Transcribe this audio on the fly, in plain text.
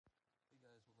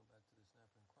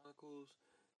Sparkles.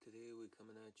 Today we're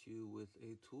coming at you with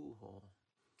a tool haul.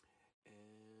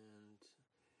 And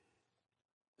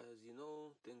as you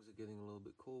know, things are getting a little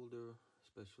bit colder,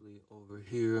 especially over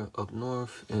here up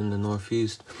north in the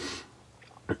Northeast.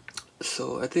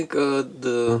 So I think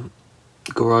the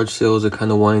garage sales are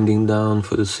kind of winding down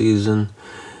for the season,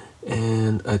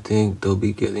 and I think they'll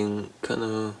be getting kind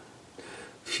of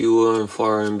fewer and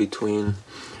far in between.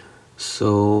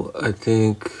 So I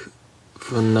think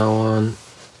from now on,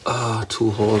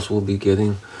 tool hauls will be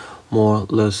getting more,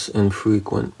 less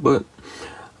infrequent, but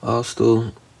I'll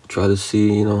still try to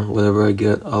see, whatever I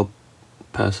get, I'll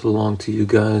pass it along to you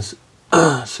guys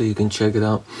so you can check it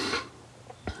out.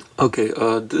 Okay,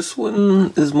 this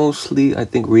one is mostly, I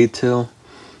think, retail,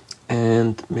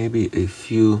 and maybe a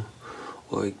few,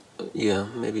 or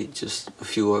maybe just a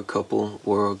few or a couple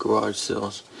were garage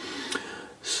sales.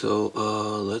 So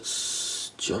let's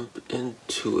jump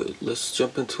into it. Let's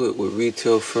jump into it with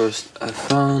retail first. I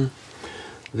found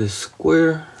this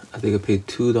square. I think I paid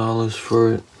 $2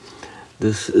 for it.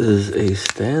 This is a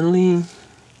Stanley.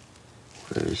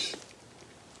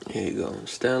 Here you go.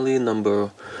 Stanley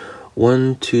number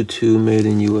 122, made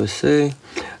in USA.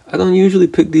 I don't usually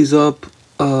pick these up.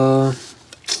 I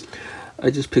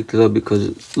just picked it up because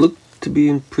it looked to be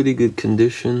in pretty good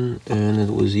condition and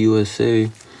it was USA.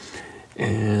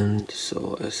 And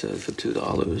so I said for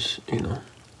 $2,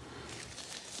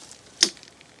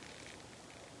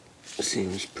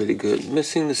 seems pretty good.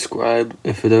 Missing the scribe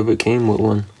if it ever came with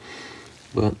one,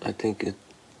 but I think it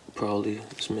probably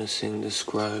is missing the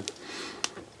scribe.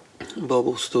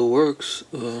 Bubble still works.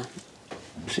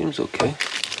 Seems okay.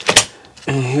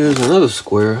 And here's another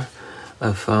square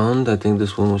I found. I think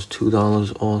this one was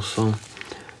 $2 also.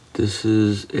 This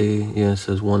is it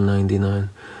says $1.99.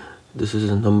 This is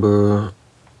a number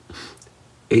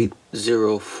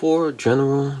 804,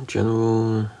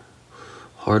 General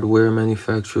Hardware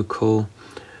Manufacturer Co.,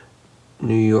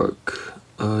 New York,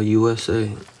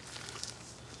 USA.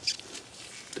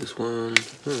 This one,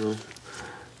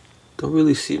 don't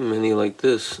really see many like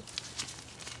this.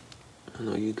 I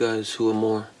know you guys who are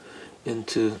more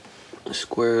into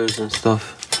squares and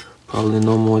stuff probably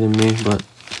know more than me, but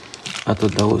I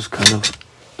thought that was kind of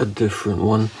a different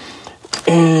one.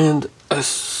 And I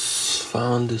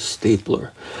found this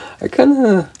stapler. I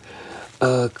kind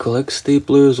of collect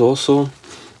staplers also,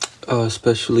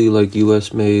 especially like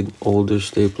US made older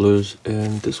staplers,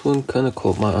 and this one kind of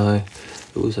caught my eye.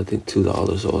 It was, I think,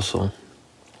 $2 also.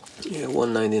 Yeah,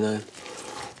 $1.99.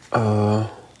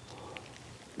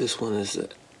 This one is the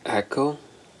ACO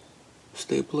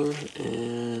stapler,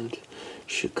 and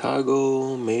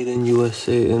Chicago, made in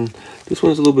USA. And this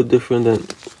one's a little bit different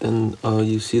than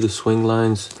you see the swing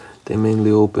lines. They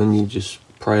mainly open. You just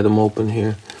pry them open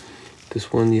here.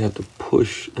 This one you have to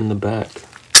push in the back,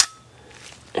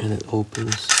 and it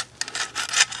opens.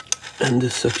 And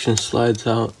this section slides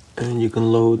out, and you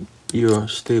can load your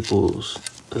staples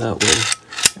that way,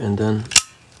 and then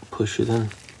push it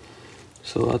in.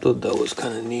 So I thought that was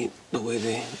kind of neat, the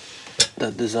way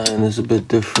that design is a bit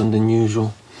different than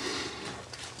usual.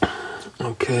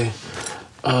 Okay,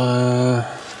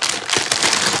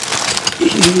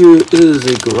 here is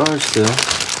a garage sale.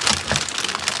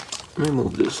 Let me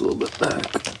move this a little bit back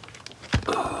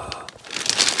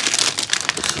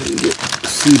so you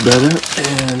see better.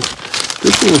 And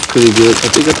this one was pretty good. I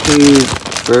think I paid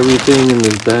for everything in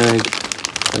this bag.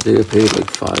 I think I paid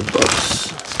like $5.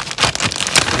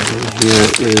 And here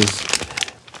is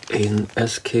an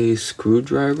SK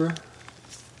screwdriver.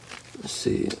 Let's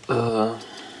see,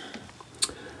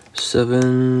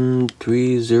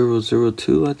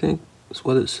 73002, I think is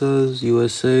what it says,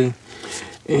 USA.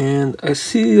 And I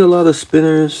see a lot of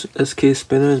spinners, SK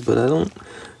spinners, but I don't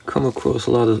come across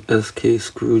a lot of SK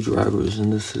screwdrivers.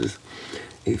 And this is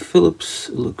a Phillips.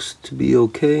 It looks to be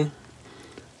okay.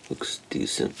 Looks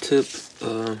decent tip.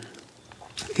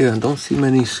 Yeah, I don't see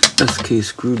many SK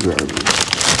screwdrivers.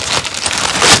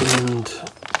 And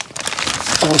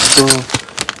also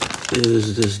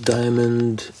is this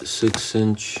diamond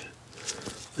 6-inch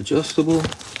adjustable.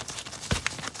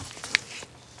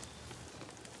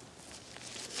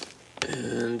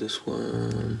 And this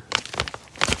one,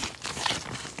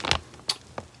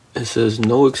 it says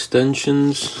no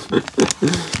extensions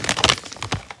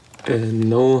and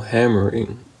no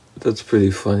hammering. That's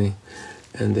pretty funny.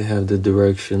 And they have the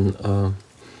direction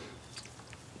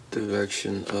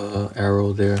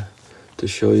arrow there to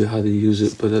show you how to use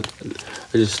it. But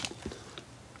I just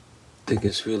think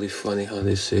it's really funny how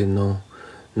they say no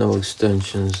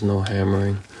extensions, no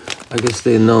hammering. I guess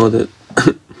they know that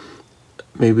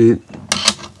maybe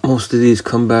most of these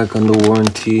come back under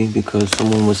warranty because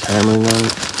someone was hammering on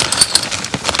it.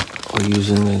 or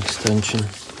using an extension.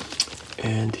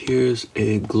 And here's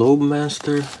a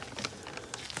Globemaster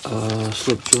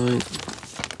slip joint.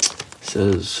 It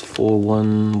says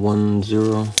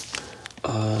 4110.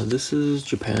 This is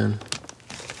Japan.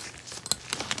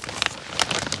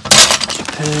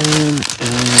 And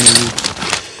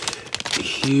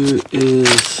here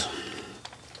is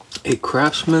a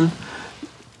Craftsman.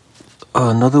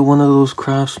 Another one of those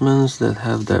Craftsmans that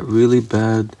have that really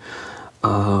bad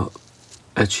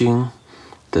etching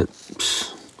that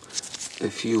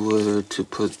if you were to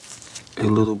put a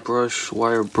little brush,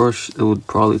 wire brush, it would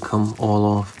probably come all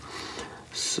off.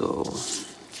 So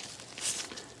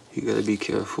you gotta be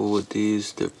careful with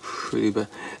these. They're pretty bad.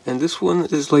 And this one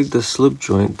is like the slip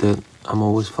joint that I'm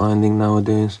always finding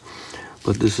nowadays.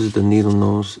 But this is the needle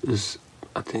nose.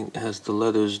 I think it has the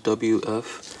letters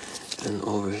WF, and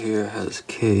over here has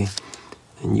K.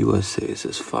 In USA it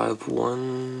says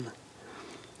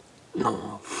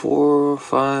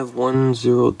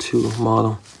 45102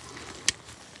 model.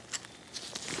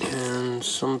 And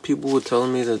some people were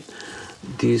telling me that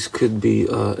these could be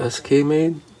SK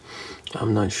made.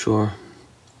 I'm not sure.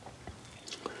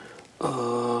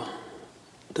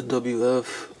 The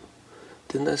WF,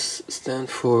 didn't that stand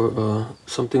for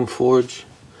something forge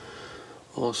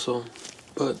also?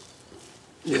 But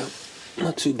yeah,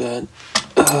 not too bad.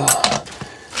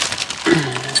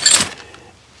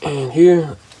 And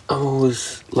here I'm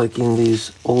always liking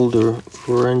these older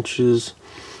wrenches,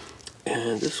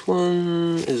 and this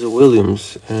one is a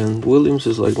Williams, and Williams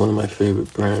is like one of my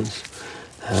favorite brands.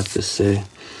 I have to say,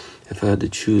 if I had to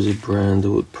choose a brand, it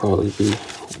would probably be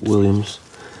Williams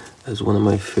as one of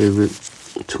my favorite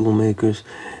tool makers.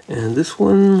 And this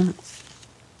one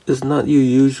is not your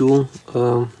usual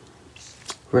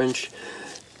wrench.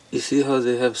 You see how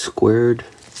they have squared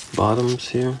bottoms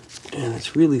here, and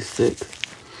it's really thick.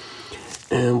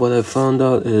 And what I found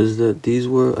out is that these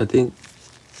were, I think,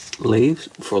 lathes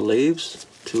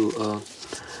to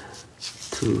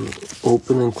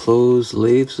open and close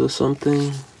lathes or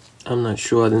something. I'm not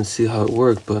sure, I didn't see how it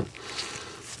worked, but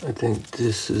I think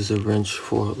this is a wrench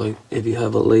for like if you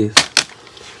have a lathe.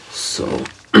 So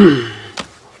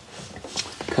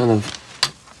kind of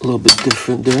a little bit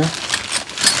different there.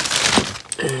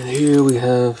 And here we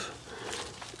have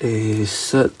a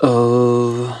set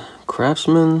of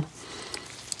Craftsman,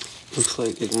 looks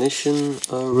like ignition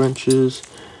wrenches.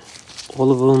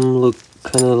 All of them look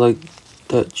kind of like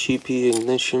that cheapy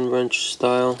ignition wrench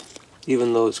style,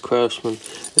 even though it's Craftsman,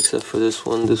 except for this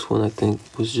one. This one I think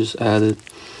was just added.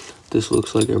 This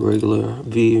looks like a regular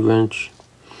V wrench,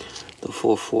 the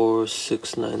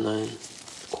 44699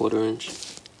 1/4 inch.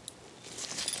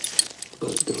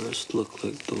 But the rest look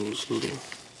like those little,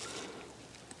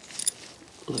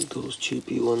 like those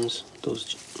cheapy ones,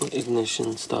 those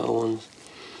ignition style ones.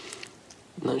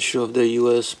 Not sure if they're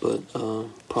US, but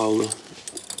probably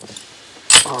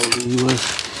US.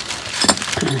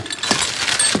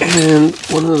 And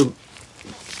one of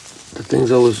the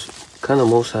things I was kind of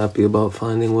most happy about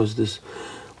finding was this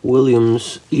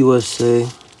Williams USA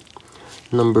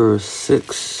number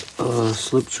 6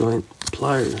 slip joint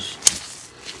pliers.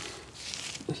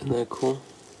 Isn't that cool?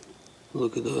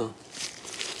 Look at the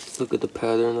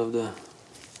pattern of the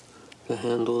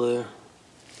handle there.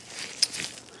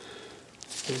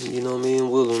 And you know me and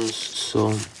Williams,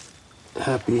 so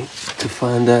happy to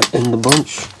find that in the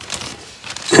bunch.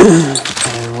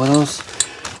 And what else?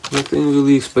 Nothing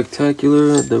really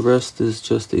spectacular. The rest is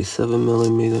just a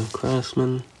 7mm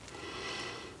Craftsman.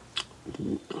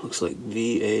 Looks like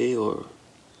VA or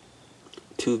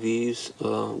 2 V's,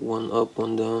 one up,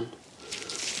 one down,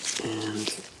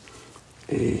 and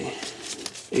a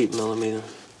 8mm.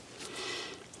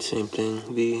 Same thing.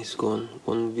 V's going,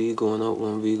 one V going up,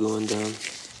 one V going down.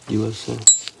 USA.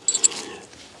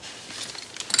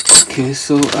 Okay,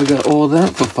 so I got all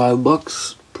that for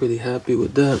 $5. Pretty happy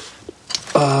with that.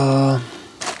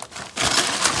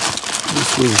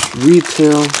 This was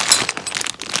retail.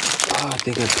 I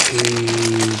think I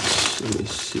paid, let me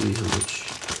see how much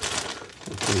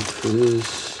I paid for this.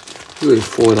 Really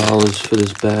 $4 for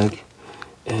this bag.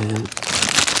 And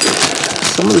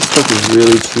some of the stuff is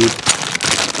really cheap.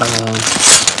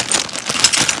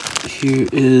 Here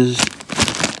is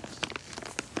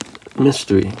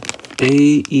mystery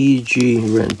AEG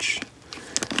wrench.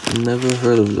 Never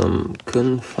heard of them.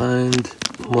 Couldn't find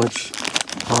much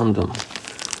on them.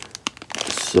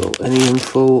 So any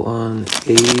info on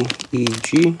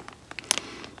AEG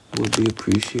would be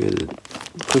appreciated.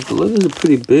 Because the letters are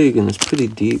pretty big and it's pretty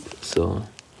deep. So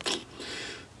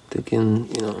thinking,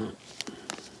 you know,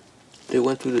 they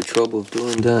went through the trouble of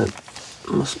doing that.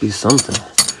 Must be something.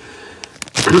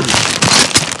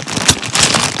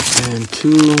 and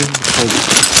two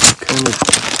like kind of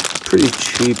pretty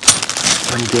cheap,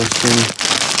 I'm guessing,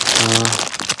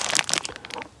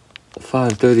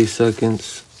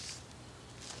 5/32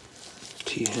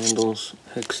 T-handles,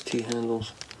 hex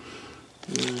T-handles.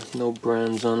 No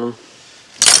brands on them.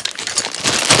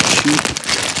 Cheap.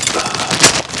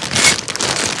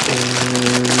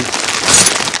 And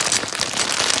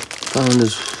found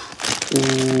this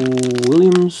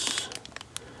Williams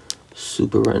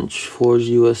Super Wrench, Forge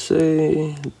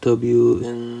USA, W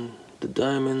in the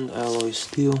diamond, alloy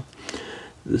steel.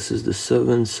 This is the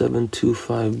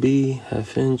 7725B,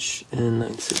 1/2 inch and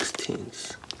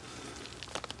 9/16.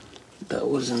 That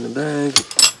was in the bag.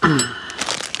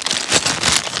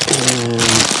 And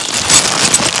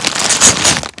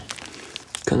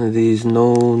kind of these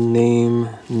no name,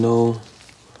 no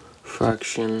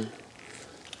fraction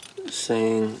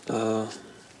saying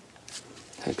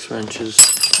hex wrenches.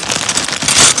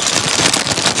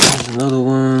 There's another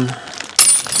one.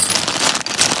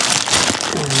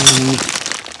 And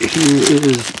here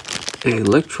is a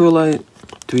electrolyte,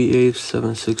 3/8,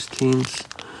 7/16,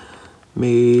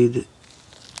 made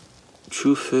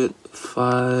True Fit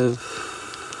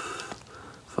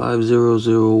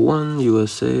 5001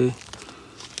 USA.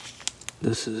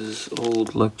 This is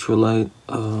old electrolyte.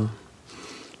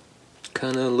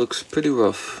 Kind of looks pretty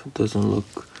rough. It doesn't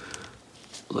look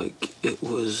like it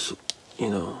was, you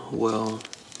know, well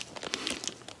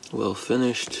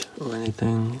finished or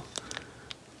anything.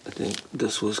 I think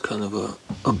this was kind of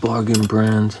a bargain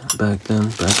brand back then,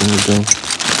 back in the day.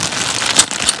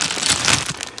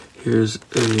 Here's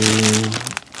a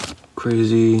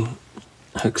crazy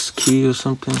hex key or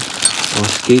something, or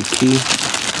skate key.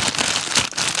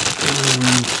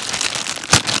 And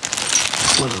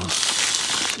what else?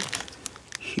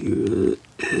 Here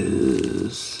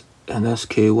is an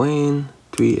SK Wayne,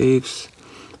 3/8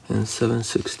 and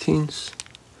 7/16.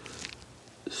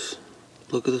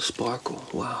 Look at the sparkle,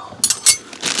 wow.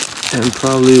 And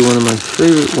probably one of my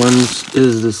favorite ones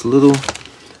is this little,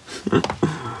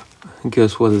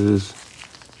 guess what it is?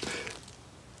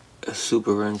 A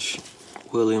Super Wrench,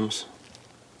 Williams.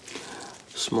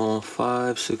 Small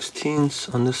 5/16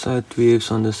 on this side, 3/8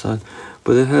 on this side.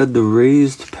 But it had the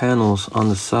raised panels on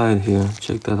the side here.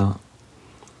 Check that out.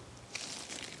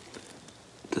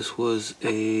 This was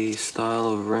a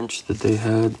style of wrench that they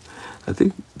had, I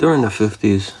think during the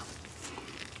 50s.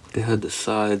 They had the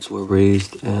sides were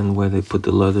raised and where they put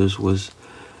the leathers was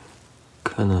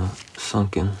kind of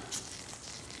sunken.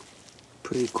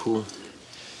 Pretty cool.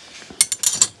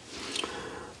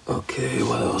 Okay,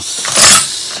 what else?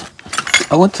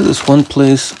 I went to this one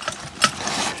place.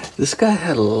 This guy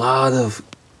had a lot of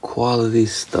quality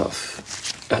stuff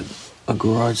at a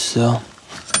garage sale.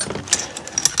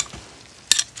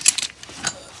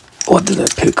 What did I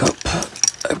pick up?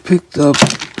 I picked up,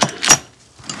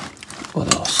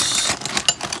 what else?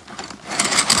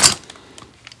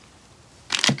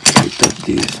 Picked up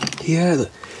these.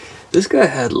 This guy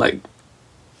had like,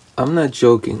 I'm not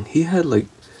joking, he had like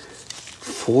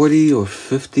 40 or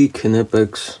 50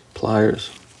 Knipex pliers,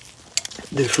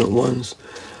 different ones.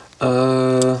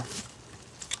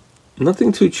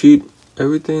 Nothing too cheap.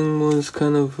 Everything was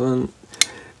kind of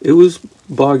it was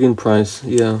bargain price,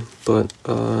 yeah, but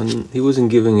he wasn't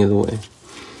giving it away.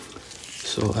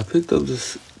 So I picked up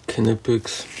this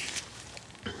Knipex.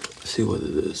 Let's see what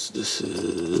it is. This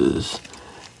is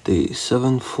the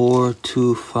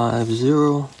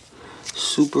 74250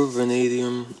 Super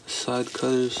Vanadium side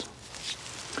cutters.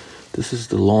 This is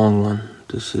the long one.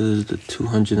 This is the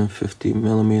 250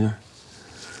 millimeter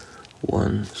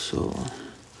one. So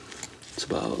it's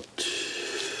about,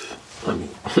 let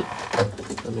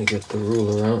me get the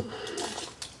ruler out.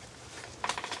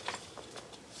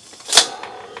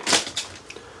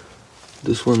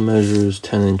 This one measures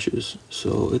 10 inches,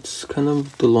 so it's kind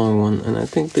of the long one, and I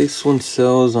think this one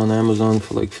sells on Amazon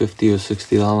for like $50 or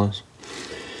 $60,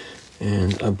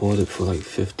 and I bought it for like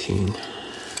 15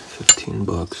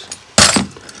 bucks.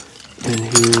 And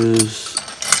here's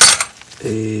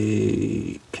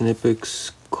a Knipex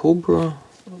Cobra,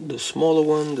 the smaller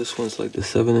one. This one's like the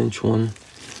 7-inch one.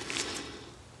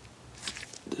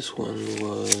 This one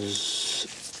was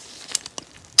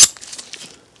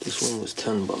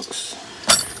 10 bucks.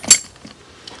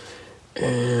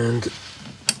 And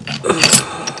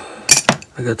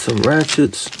I got some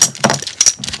ratchets.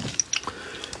 I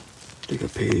think I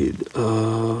paid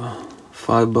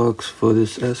 $5 for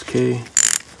this SK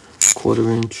 1/4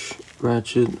 inch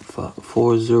ratchet,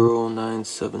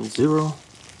 40970.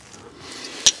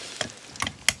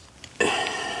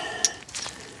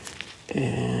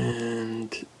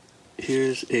 And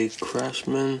here's a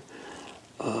Craftsman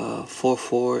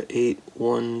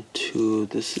 44812.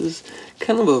 This is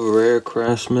kind of a rare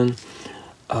Craftsman.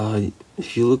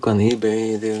 If you look on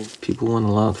eBay, people want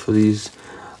a lot for these.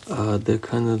 They're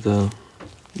kind of the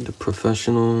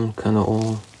professional, kind of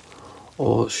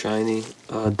all shiny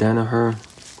Danaher,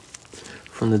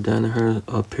 from the Danaher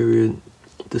period.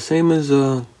 The same as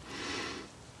those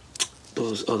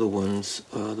other ones,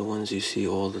 the ones you see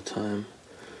all the time.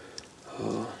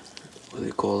 What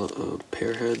they call it,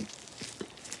 pear head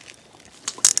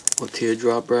or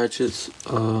teardrop ratchets.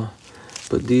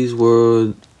 But these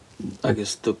were, I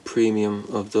guess, the premium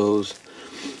of those.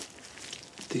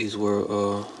 These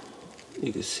were,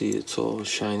 you can see it's all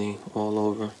shiny all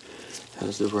over.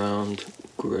 Has the round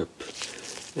grip,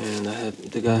 and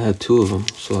the guy had two of them,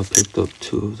 so I picked up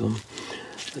two of them.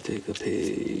 I think I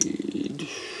paid,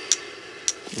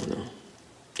 I don't know,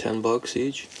 $10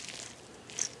 each.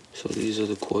 So these are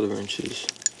the 1/4 inches.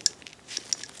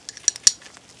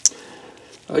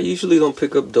 I usually don't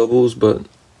pick up doubles, but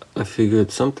I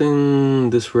figured something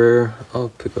this rare, I'll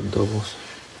pick up doubles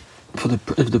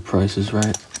if the price is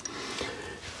right.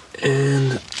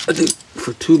 And I think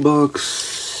for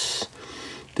 $2,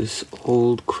 this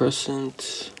old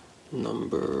Crescent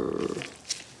number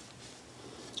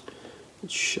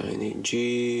shiny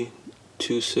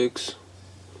G26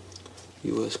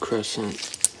 US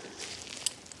Crescent,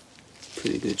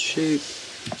 pretty good shape.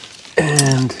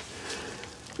 And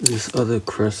this other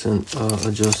Crescent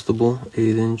adjustable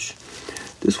 8-inch.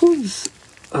 This one's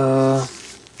I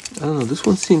don't know, this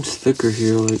one seems thicker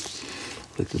here, like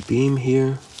the beam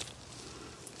here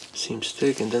seems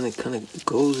thick, and then it kind of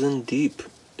goes in deep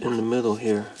in the middle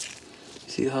here.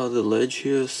 See how the ledge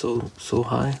here is so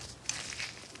high?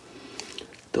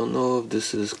 Don't know if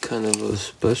this is kind of a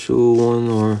special one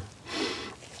or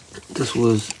this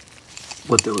was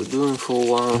what they were doing for a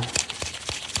while,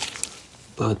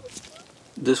 but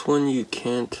this one you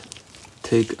can't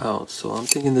take out, so I'm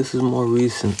thinking this is more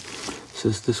recent,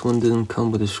 since this one didn't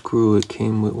come with a screw. It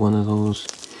came with one of those,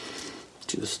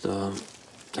 just a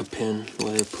pin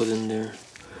where they put in there,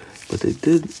 but they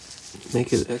did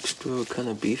make it extra kind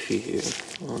of beefy here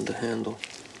on the handle.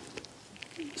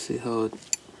 See how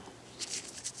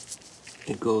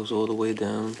it goes all the way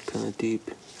down, kind of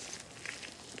deep.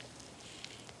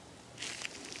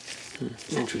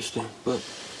 Interesting, but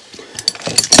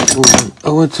I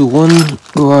went to one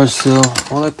garage sale.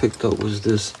 All I picked up was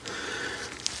this.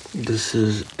 This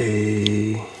is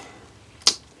a,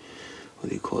 what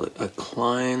do you call it? A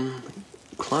Klein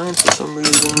for some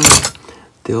reason.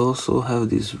 They also have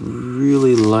these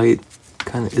really light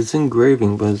kind of, it's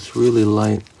engraving, but it's really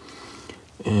light,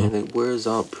 and it wears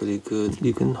out pretty good.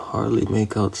 You can hardly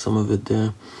make out some of it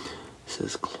there. It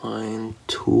says Klein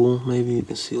tool, maybe you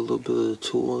can see a little bit of the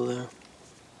tool there,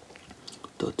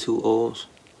 the two O's.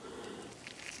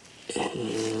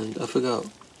 And I forgot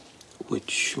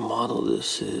which model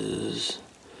this is,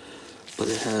 but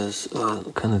it has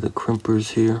kind of the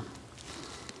crimpers here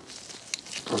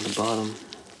on the bottom,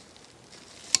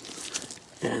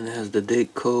 and it has the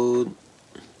date code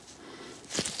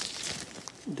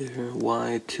there,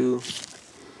 Y2,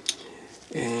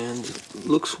 and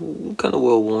looks kind of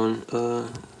well worn.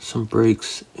 Some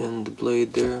breaks in the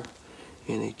blade there,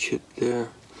 and a chip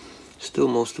there. Still,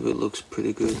 most of it looks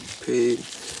pretty good. Paid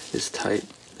is tight.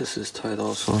 This is tight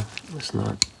also. It's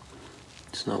not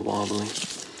wobbly.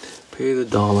 Paid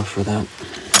 $1 for that.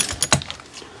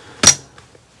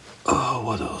 Oh,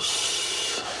 what else?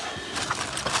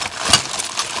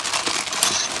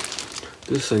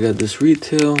 I got this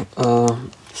retail.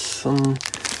 Some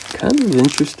kind of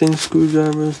interesting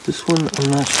screwdrivers. This one, I'm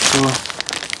not sure.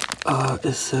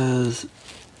 It says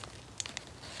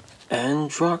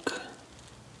Androck.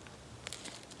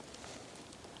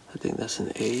 I think that's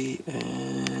an A,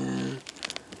 and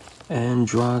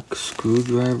Androck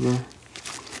screwdriver.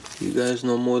 You guys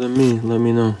know more than me, let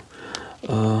me know.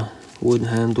 Wood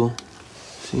handle,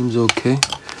 seems okay.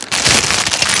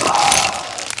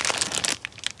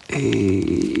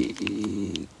 A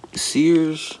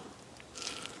Sears,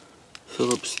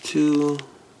 Phillips 2,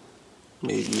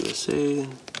 made USA.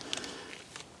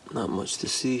 Not much to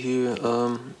see here.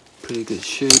 Pretty good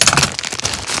shape.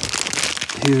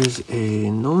 Here's a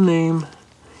no name,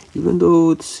 even though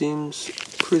it seems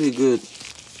pretty good.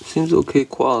 Seems okay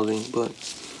quality, but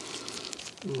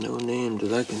no name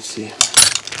that I can see.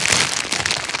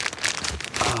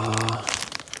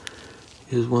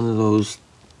 Here's one of those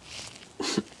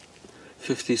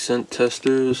 50-cent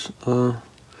testers. I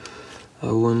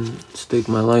wouldn't stake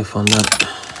my life on that.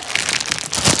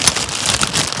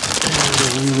 And a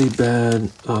really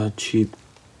bad, cheap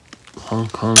Hong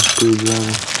Kong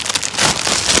screwdriver.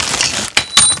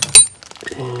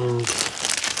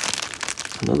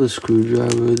 Another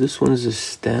screwdriver. This one's a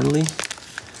Stanley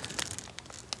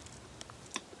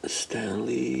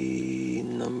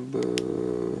number,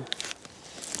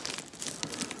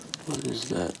 what is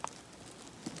that?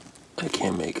 I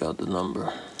can't make out the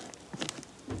number.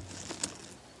 It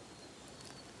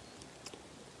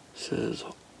says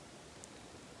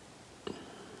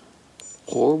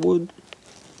Horwood,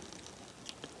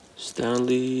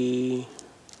 Stanley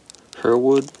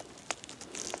Herwood,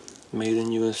 made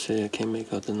in USA. I can't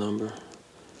make out the number.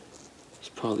 It's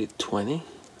probably 20, I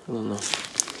don't know.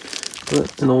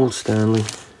 But an old Stanley.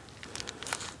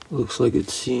 Looks like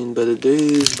it's seen better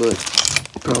days, but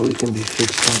probably can be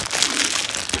fixed up.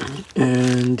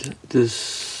 And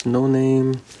this no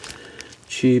name,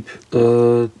 cheap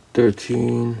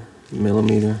 13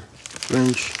 millimeter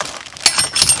wrench.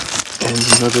 And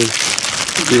another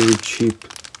really cheap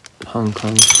Hong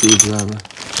Kong screwdriver.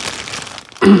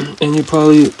 And you're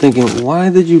probably thinking, why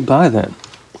did you buy that?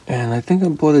 And I think I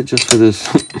bought it just for this.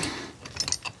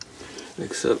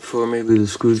 Except for maybe the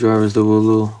screwdrivers that were a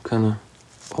little kind of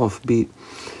offbeat.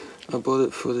 I bought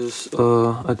it for this,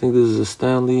 I think this is a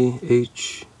Stanley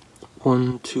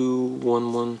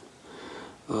H1211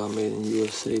 made in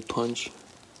USA punch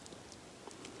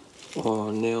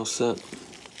or nail set.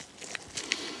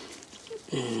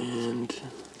 And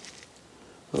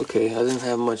okay, I didn't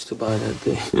have much to buy that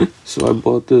day, so I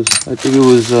bought this. I think it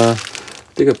was, I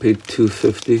think I paid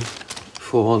 $2.50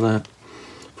 for all that,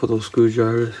 for those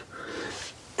screwdrivers.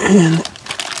 And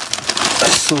I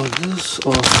saw this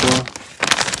also.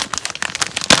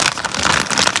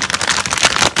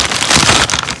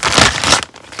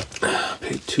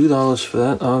 Paid $2 for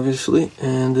that, obviously.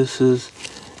 And this is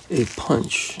a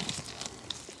punch.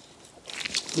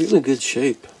 Really good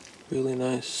shape. Really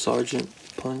nice Sergeant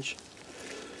punch.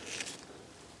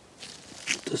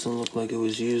 Doesn't look like it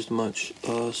was used much.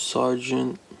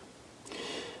 Sergeant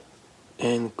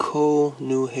and Co.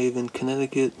 New Haven,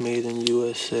 Connecticut, made in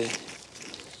USA.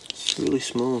 It's really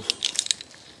smooth.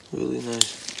 Really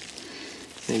nice.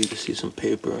 Maybe you can see some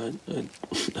paper.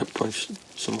 I punched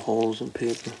some holes in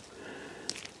paper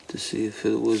to see if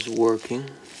it was working.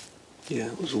 Yeah,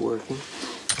 it was working.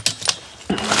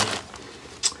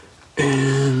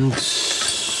 And I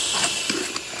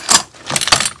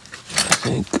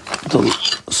think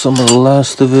some of the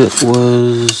last of it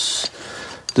was,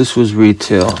 this was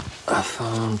retail. I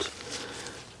found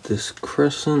this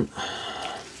Crescent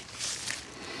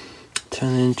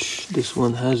 10-inch. This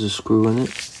one has a screw in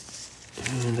it,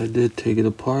 and I did take it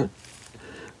apart.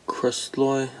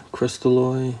 Crestalloy.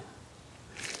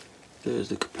 There's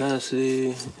the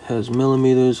capacity. Has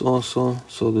millimeters also,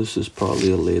 so this is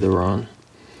probably a later on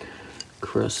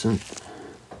Crescent.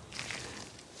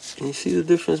 Can you see the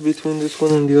difference between this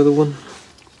one and the other one?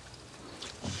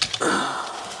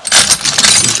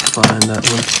 Find that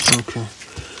one. Okay.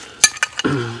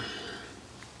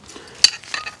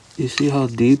 You see how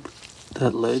deep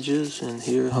that ledge is, and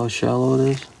here how shallow it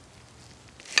is?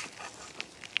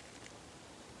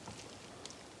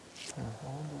 I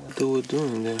wonder what they were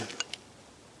doing there.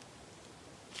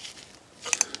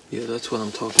 Yeah, that's what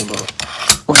I'm talking about.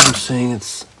 When I'm saying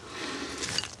it's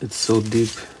so deep,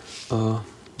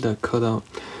 that cutout.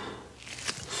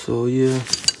 So yeah,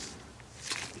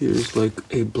 here's like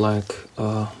a black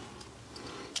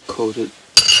coated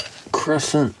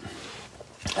Crescent.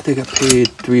 I think I paid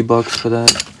 $3 for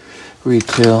that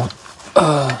retail.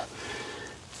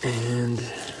 And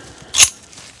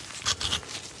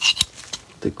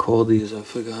they call these, I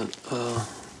forgot.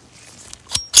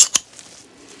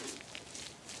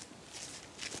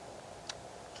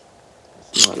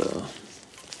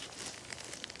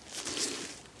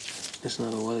 It's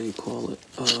not a, what do you call it?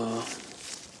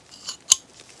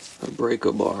 A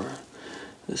breaker bar.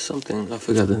 It's something, I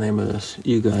forgot the name of this.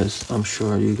 You guys, I'm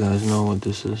sure you guys know what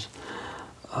this is.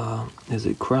 Is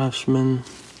it Craftsman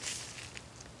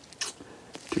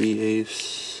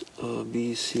 3/8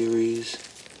 B series?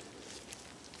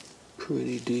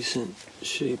 Pretty decent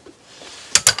shape.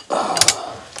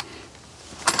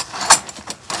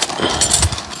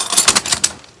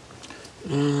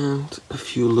 And a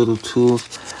few little tools.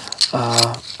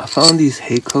 I found these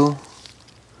Heiko,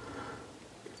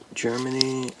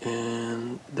 Germany,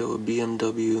 and there were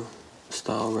BMW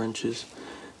style wrenches.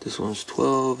 This one's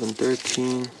 12 and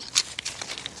 13.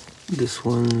 This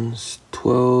one's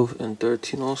 12 and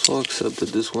 13 also, except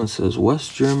that this one says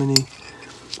West Germany,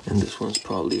 and this one's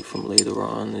probably from later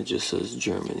on. It just says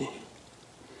Germany.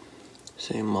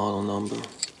 Same model number.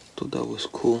 Thought that was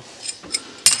cool.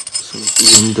 Some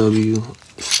BMW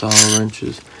style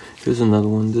wrenches. Here's another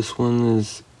one. This one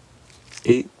is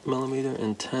 8mm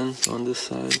and 10 on this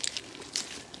side.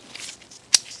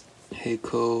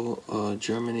 Heiko,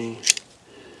 Germany,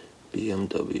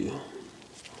 BMW.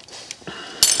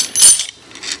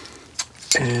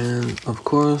 And of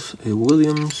course a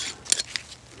Williams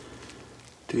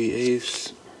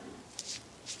 3/8,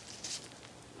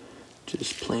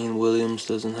 just plain Williams,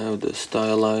 doesn't have the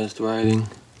stylized writing.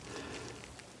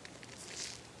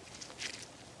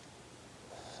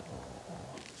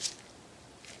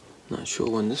 Not sure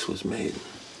when this was made,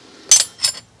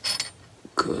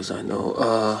 because I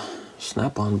know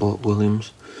Snap-on bought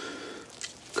Williams.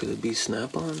 Could it be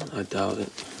Snap-on? I doubt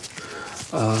it.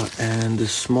 And the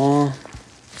small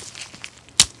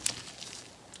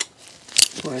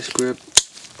vice grip.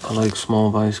 I like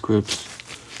small vice grips.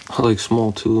 I like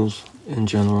small tools in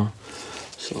general.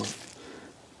 So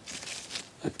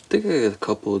I think I got a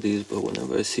couple of these, but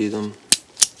whenever I see them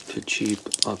for cheap,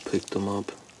 I'll pick them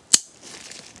up.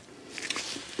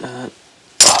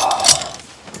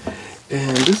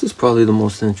 And this is probably the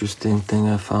most interesting thing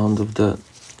I found of that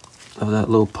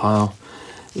little pile,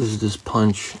 is this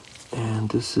punch. And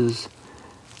this is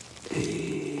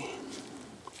a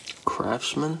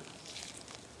Craftsman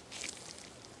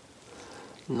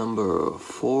number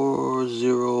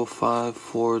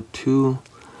 40542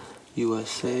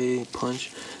 USA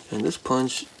punch. And this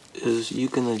punch is, you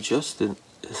can adjust it.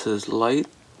 It says light.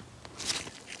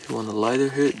 If you want a lighter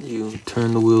hit, you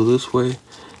turn the wheel this way.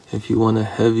 If you want a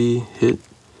heavy hit,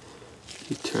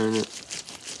 you turn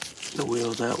the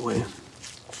wheel that way.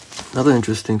 Another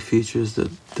interesting feature is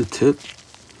that the tip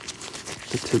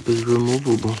is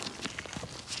removable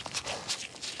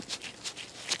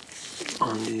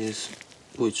on these,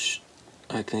 which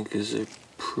I think is a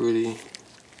pretty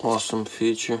awesome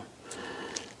feature,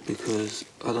 because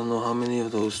I don't know how many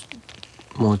of those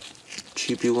more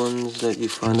cheapy ones that you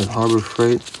find at Harbor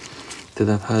Freight that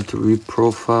I've had to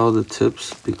reprofile the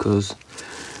tips because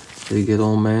they get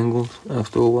all mangled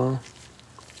after a while.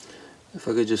 If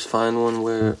I could just find one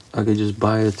where I could just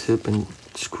buy a tip and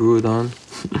screw it on,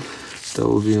 that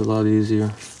would be a lot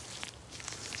easier.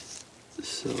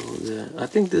 So yeah, I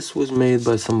think this was made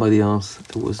by somebody else.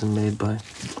 It wasn't made by,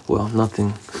 well,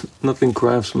 nothing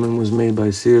Craftsman was made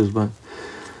by Sears, but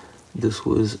this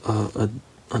was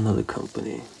another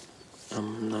company.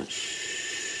 I'm not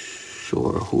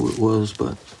sure who it was,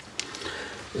 but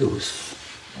it was,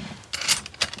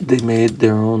 they made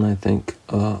their own, I think,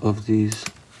 of these.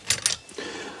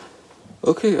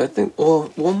 Okay, I think,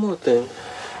 well, one more thing.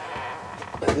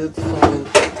 I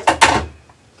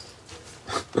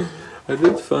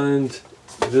did find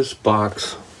this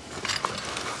box,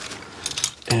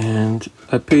 and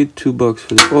I paid $2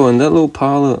 for this. Oh, and that little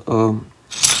pile of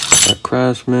that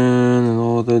Craftsman and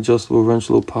all the adjustable wrench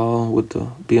little pile with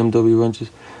the BMW wrenches,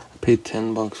 I paid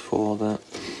 $10 for all that.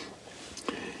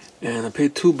 And I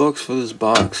paid $2 for this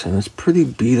box, and it's pretty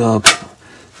beat up.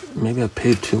 Maybe I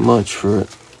paid too much for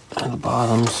it. And the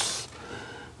bottoms,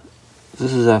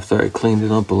 this is after I cleaned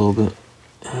it up a little bit.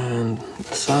 And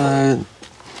the side,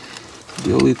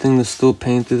 the only thing that's still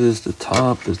painted is the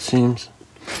top, it seems.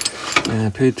 And I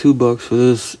paid $2 for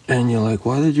this, and you're like,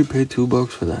 why did you pay $2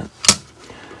 for that?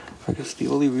 I guess the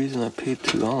only reason I paid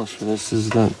 $2 for this is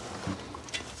that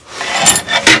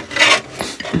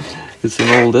it's an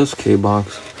old SK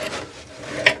box,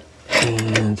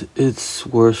 and it's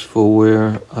worse for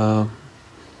wear.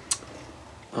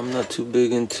 I'm not too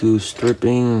big into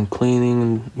stripping and cleaning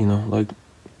and, you know, like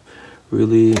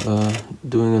really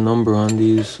doing a number on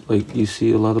these like you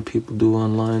see a lot of people do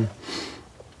online.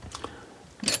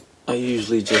 I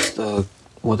usually just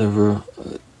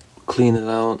clean it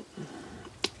out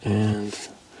and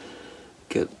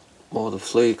get all the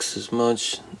flakes as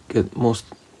much,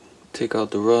 take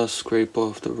out the rust, scrape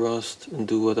off the rust and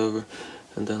do whatever,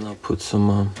 and then I'll put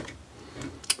some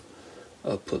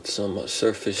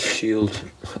surface shield.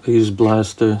 I use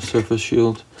Blaster surface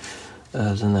shield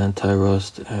as an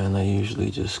anti-rust, and I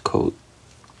usually just coat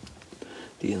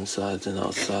the insides and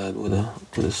outside with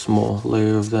a small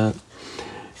layer of that,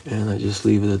 and I just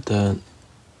leave it at that.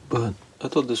 But I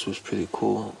thought this was pretty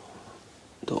cool,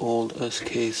 the old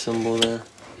SK symbol there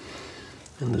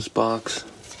in this box.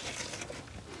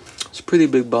 It's a pretty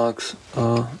big box.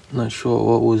 Not sure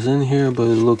what was in here, but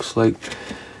it looked like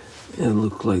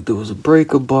there was a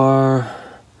breaker bar,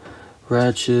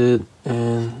 ratchet,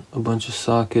 and a bunch of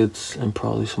sockets, and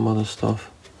probably some other stuff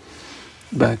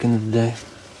back in the day.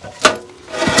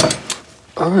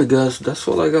 Alright guys, that's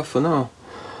all I got for now.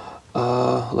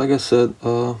 Like I said,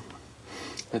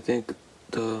 I think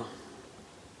the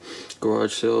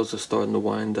garage sales are starting to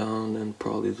wind down, and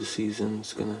probably the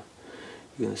season's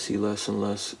you're gonna see less and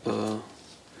less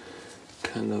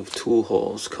kind of tool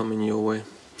hauls coming your way.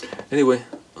 Anyway,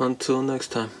 until next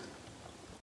time.